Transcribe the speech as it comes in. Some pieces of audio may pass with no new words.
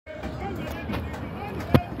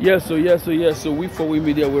Yes, so We4We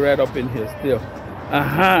Media, we're right up in here still.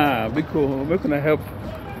 Because we're gonna help.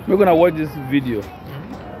 We're gonna watch this video.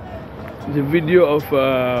 The video of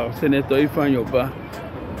Senator IFEANYI UBAH.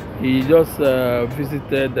 He just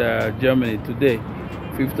visited Germany today,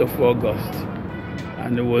 5th of August,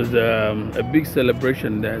 and it was a big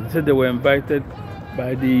celebration there. They said they were invited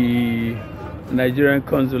by the Nigerian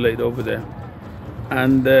consulate over there,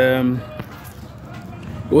 and it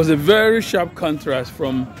was a very sharp contrast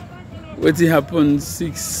from what happened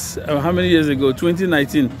how many years ago,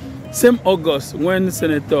 2019, same August, when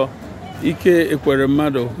Senator IKE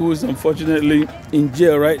EKWEREMMADU, who is unfortunately in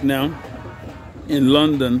jail right now in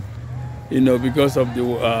London, because of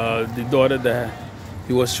the daughter that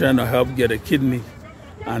he was trying to help get a kidney,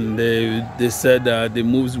 and they said the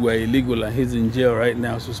moves were illegal and he's in jail right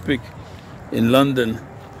now, so to speak, in London.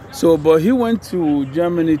 So, but he went to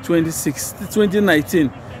Germany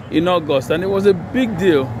 2019 in August, and it was a big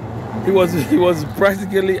deal. He was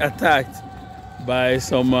practically attacked by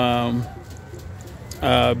some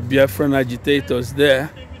Biafran agitators there,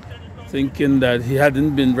 thinking that he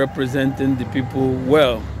hadn't been representing the people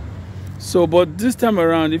well. So, but this time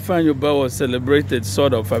around, IFEANYI UBAH was celebrated,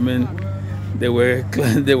 sort of. I mean, they were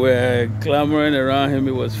clamoring around him.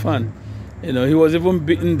 It was fun. He was even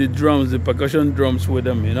beating the drums, the percussion drums with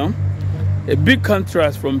them. A big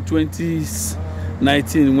contrast from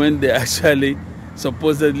 2019 when they actually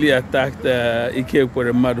supposedly attacked IKE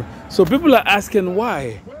EKWEREMMADU. So people are asking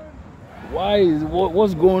why.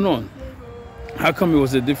 What's going on? How come it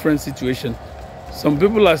was a different situation? Some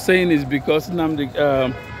people are saying it's because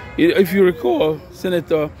if you recall,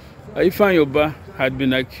 Senator IFEANYI UBAH had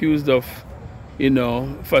been accused of,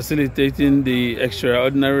 facilitating the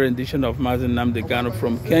extraordinary rendition of Mazen Nnamdi Kanu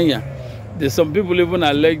from Kenya. There's some people even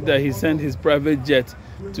allege that he sent his private jet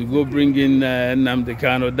to go bring in Nnamdi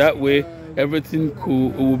Kanu. That way, everything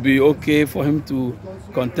would be okay for him to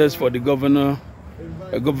contest for the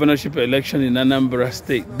governorship election in Anambra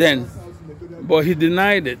State then. But he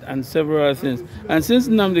denied it and several other things. And since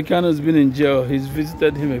Nnamdi Kanu has been in jail, he's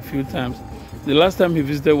visited him a few times. The last time he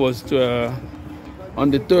visited was on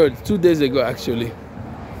the 3rd, 2 days ago actually.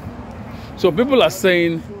 So people are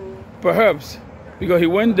saying, perhaps, because he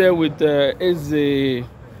went there with Eze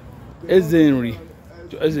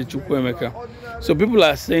Chukwuemeka. So people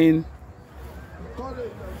are saying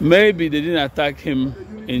maybe they didn't attack him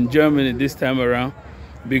in Germany this time around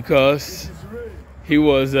because he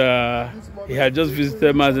had just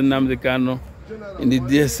visited Mazen Nnamdi Kanu in the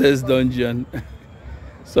DSS dungeon.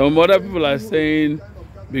 Some other people are saying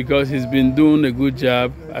because he's been doing a good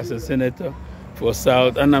job as a senator for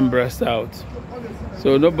Anambra South.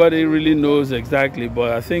 So nobody really knows exactly,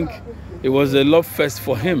 but I think it was a love fest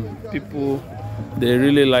for him. People, they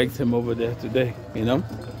really liked him over there today,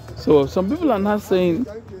 So some people are not saying,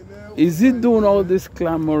 is he doing all this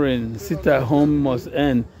clamoring, sit at home must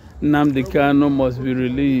end, Nnamdi Kanu must be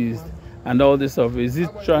released, and all this stuff? Is he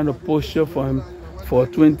trying to posture for him for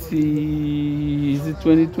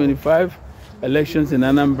 2025 elections in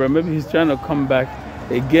Anambra? Maybe he's trying to come back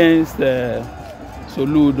against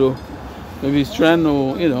Soludo. Maybe he's trying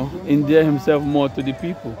to, endear himself more to the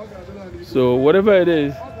people. So whatever it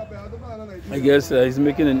is, I guess he's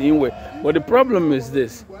making an inway. But the problem is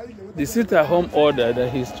this: the sit-at-home order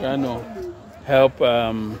that he's trying to help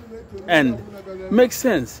end makes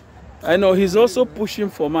sense. I know he's also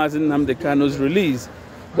pushing for Mazen Nnamdi Kanu's release,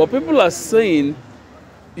 but people are saying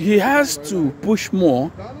he has to push more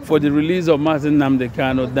for the release of Mazen Nnamdi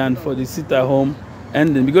Kanu than for the sit-at-home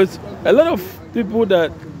ending, because a lot of people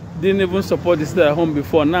that didn't even support the sit-at-home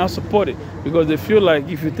before now support it, because they feel like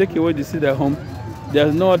if you take away the sit-at-home,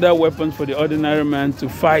 there's no other weapon for the ordinary man to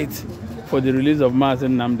fight for the release of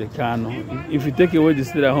Mazen Nnamdi Kanu. If you take away the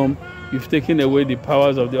sit-at-home, you've taken away the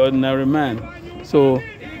powers of the ordinary man. So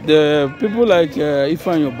the people like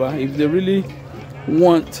IFEANYI UBAH, if they really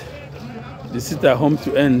want the sit-at-home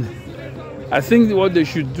to end, I think what they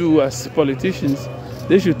should do as politicians,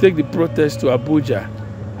 they should take the protest to Abuja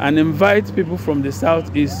and invite people from the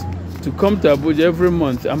southeast to come to Abuja every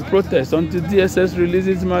month and protest until DSS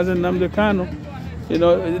releases Mazen Nnamdi Kanu.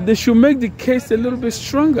 They should make the case a little bit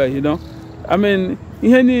stronger, I mean,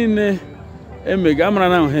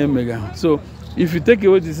 so if you take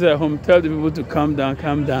away the sit-at-home, tell the people to calm down.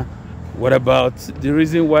 What about the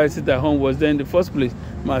reason why sit-at-home was there in the first place?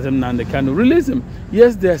 Mazen Nnamdi Kanu, release him.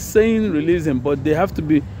 Yes, they're saying release him, but they have to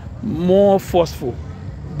be more forceful.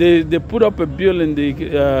 They put up a bill in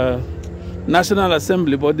the National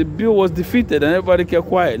Assembly, but the bill was defeated and everybody kept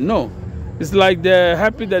quiet. No. It's like they're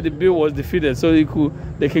happy that the bill was defeated, so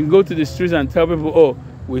they can go to the streets and tell people, oh,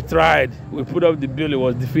 We tried. We put up the bill. It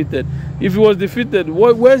was defeated. If it was defeated,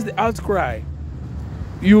 where's the outcry?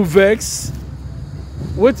 You vex.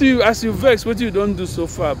 What do you, as you vex, what you don't do so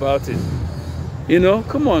far about it? You know,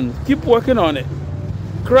 come on, keep working on it.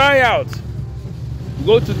 Cry out.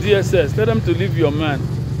 Go to DSS. Tell them to leave your man.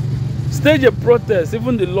 Stage a protest.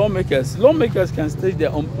 Even the lawmakers. Lawmakers can stage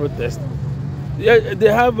their own protest.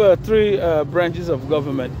 They have 3 branches of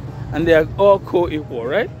government, and they are all co-equal,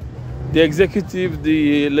 right? The executive,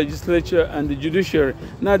 the legislature, and the judiciary.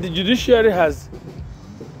 Now, the judiciary has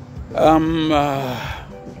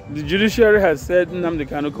said Nnamdi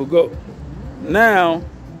Kanu could go now,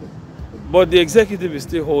 but the executive is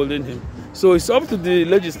still holding him. So it's up to the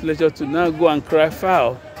legislature to now go and cry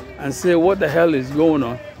foul and say, what the hell is going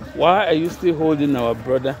on? Why are you still holding our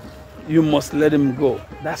brother? You must let him go.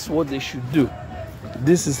 That's what they should do.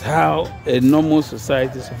 This is how a normal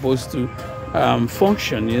society is supposed to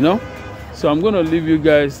function, you know? So I'm going to leave you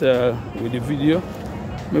guys with the video.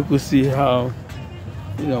 Make you see how,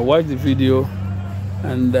 you know, watch the video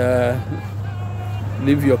and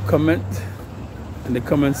leave your comment in the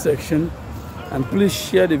comment section. And please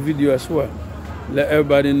share the video as well. Let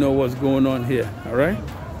everybody know what's going on here. All right?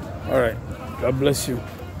 All right. God bless you.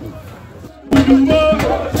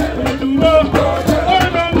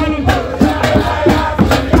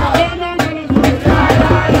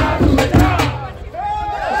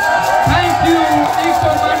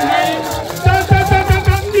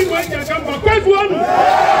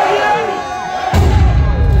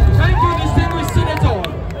 Thank you, distinguished senator.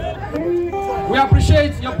 We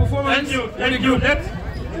appreciate your performance. Thank you. Thank you. Let's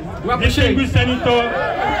distinguished senator.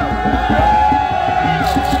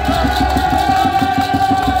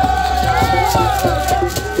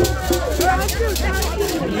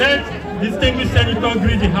 Let distinguished senator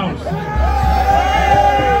greet the house.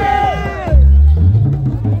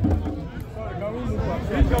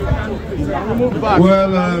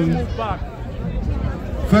 Well,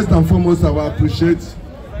 first and foremost, I will appreciate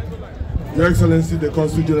Your Excellency, the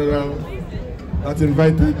Consul General, that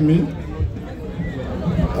invited me.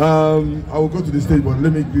 I will go to the stage, but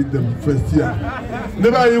let me greet them first here.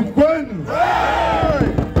 Never you win.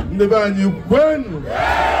 Never you win.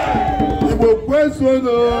 You will question.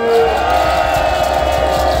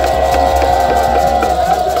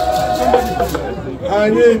 I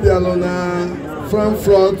need the Alona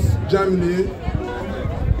Frankfurt, Germany.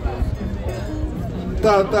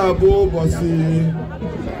 Tata Bo Bossi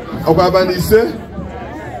Obabanise,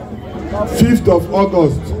 5th of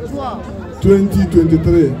August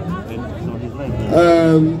 2023.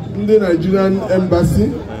 The Nigerian Embassy,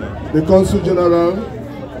 the Consul General,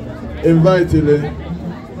 invited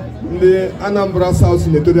the Anambra South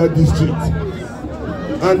Senatorial District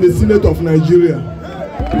and the Senate of Nigeria.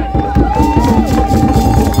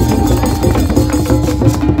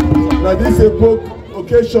 Now this is a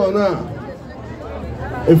occasion now.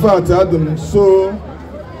 In fact, I'm so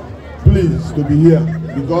pleased to be here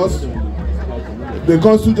because the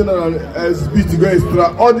Consul General has been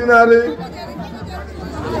extraordinary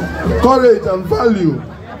courage and value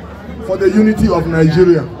for the unity of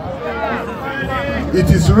Nigeria. It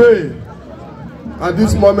is rare at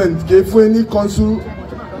this moment if any Consul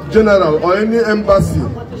General or any embassy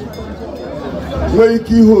where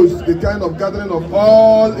he hosts the kind of gathering of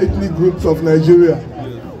all ethnic groups of Nigeria.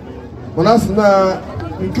 Honestly,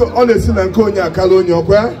 I'm going to call you.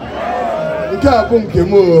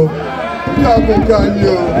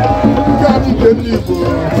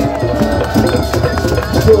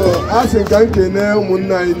 So, as in Kankene,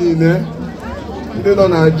 Munnaine, they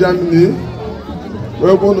don't have Germany.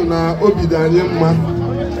 We're going to Obidanian.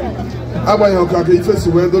 Abayokaka, if it's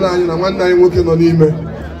well done, and one night working on him.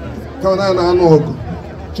 Kana no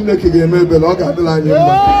Chineke ga-eme bele ọ ga-adịla anyị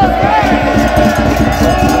mma.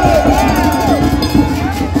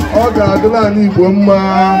 Ọ ga-adịla anyị Igbo mma.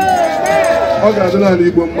 Ọ ga-adịla anyị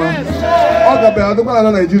Igbo mma. Ọ ga-adịla na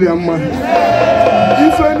Nigeria mma.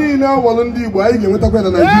 Ife niile awọlụ ndị Igbo anyị ga-enwetakwa na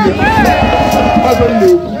Nigeria. Ọzọ m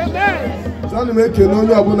na-ekwu. Ana m ekele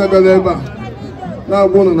onye ọbụla bịara ebe a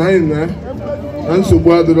na-agwa ụnụ na anyị nọ na nsogbu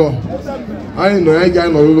adịrọ. Anyị nọ ya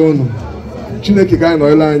ga-anọrịrị ụnụ. Chineke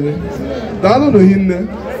ga-anọrịrị anyị.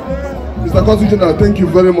 Mr. Consul General, thank you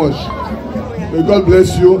very much. May God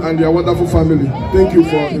bless you and your wonderful family. Thank you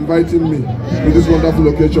for inviting me to this wonderful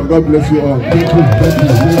location. God bless you all. Thank you. Thank you.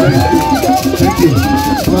 Thank you.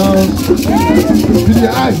 To the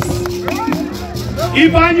eyes.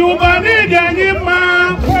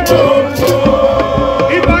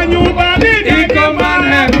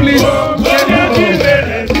 Please.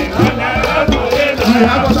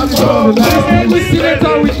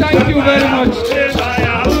 Senator, we thank you very much.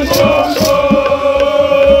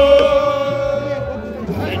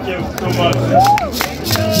 Thank you so much.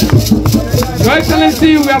 Your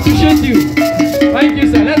Excellency, we appreciate you. Thank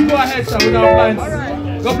you, sir. Let's go ahead, sir, with our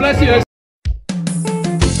plans. God bless you.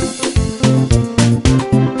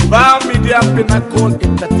 Bar Media Pinnacle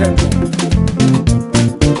Entertainment.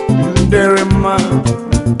 Derema.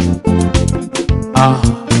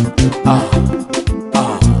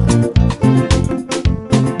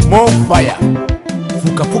 More fire.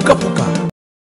 Fuka fuka.